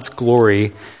God's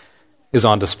glory is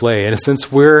on display. And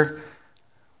since we're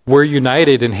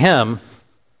united in him,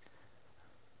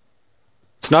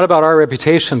 it's not about our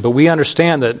reputation, but we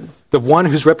understand that the one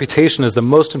whose reputation is the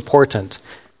most important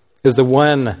is the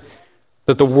one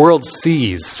that the world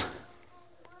sees.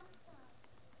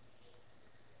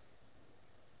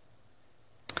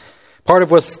 Part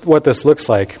of what this looks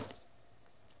like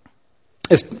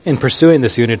is, in pursuing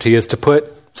this unity, is to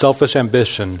put selfish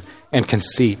ambition and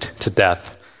conceit to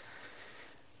death.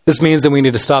 This means that we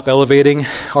need to stop elevating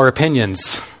our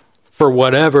opinions for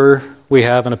whatever we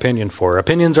have an opinion for.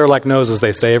 Opinions are like noses,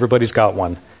 they say. Everybody's got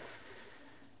one.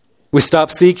 We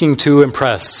stop seeking to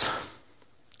impress.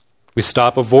 We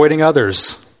stop avoiding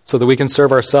others so that we can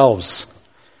serve ourselves.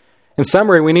 In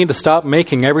summary, we need to stop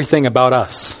making everything about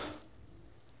us.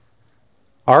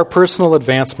 Our personal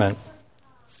advancement,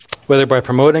 whether by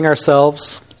promoting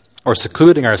ourselves or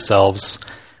secluding ourselves,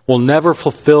 will never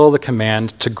fulfill the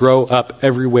command to grow up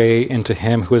every way into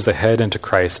him who is the head, into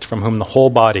Christ, from whom the whole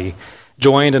body,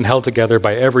 joined and held together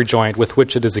by every joint with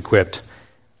which it is equipped,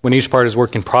 when each part is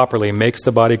working properly, makes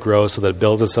the body grow so that it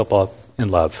builds itself up in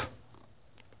love.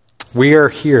 We are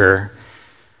here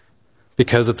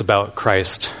because it's about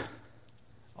Christ.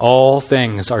 All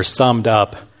things are summed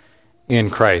up in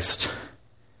Christ.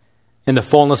 In the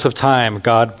fullness of time,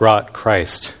 God brought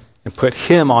Christ and put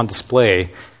him on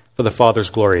display for the Father's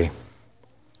glory.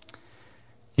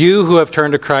 You who have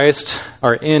turned to Christ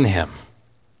are in him.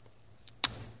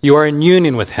 You are in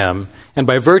union with him, and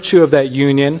by virtue of that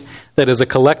union, that is a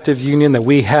collective union that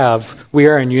we have, we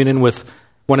are in union with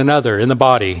one another in the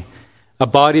body, a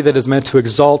body that is meant to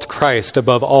exalt Christ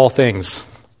above all things.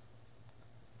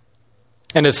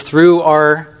 And it's through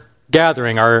our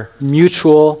gathering, our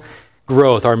mutual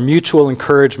growth, our mutual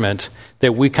encouragement,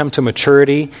 that we come to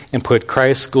maturity and put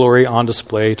Christ's glory on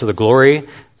display to the glory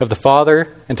of the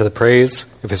Father and to the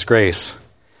praise of his grace.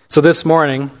 So this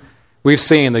morning, we've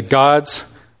seen that God's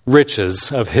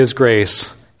riches of his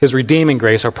grace, his redeeming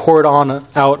grace, are poured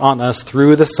out on us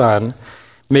through the Son,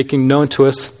 making known to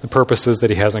us the purposes that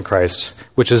he has in Christ,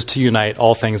 which is to unite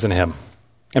all things in him.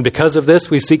 And because of this,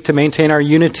 we seek to maintain our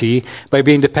unity by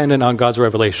being dependent on God's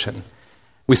revelation.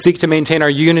 We seek to maintain our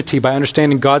unity by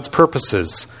understanding God's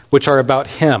purposes, which are about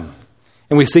him.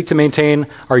 And we seek to maintain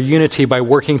our unity by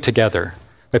working together,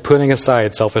 by putting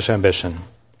aside selfish ambition.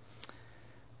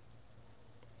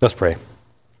 Let's pray.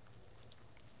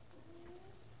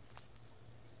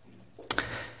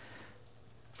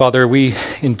 Father, we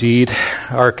indeed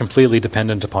are completely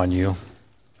dependent upon you.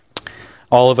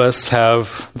 All of us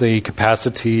have the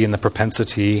capacity and the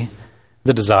propensity,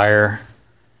 the desire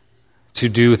to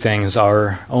do things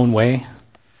our own way,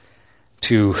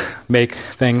 to make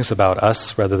things about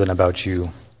us rather than about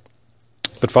you.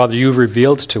 But Father, you've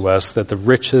revealed to us that the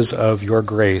riches of your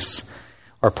grace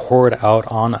are poured out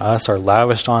on us, are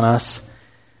lavished on us,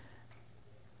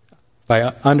 by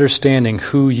understanding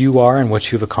who you are and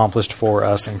what you've accomplished for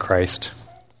us in Christ.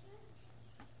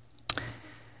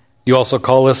 You also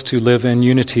call us to live in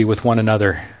unity with one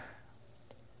another.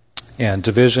 And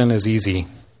division is easy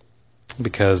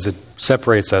because it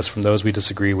separates us from those we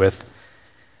disagree with.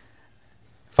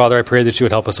 Father, I pray that you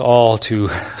would help us all to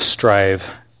strive,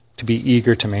 to be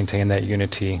eager to maintain that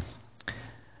unity.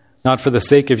 Not for the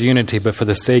sake of unity, but for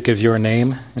the sake of your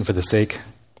name and for the sake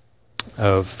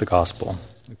of the gospel.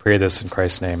 We pray this in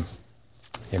Christ's name.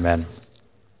 Amen.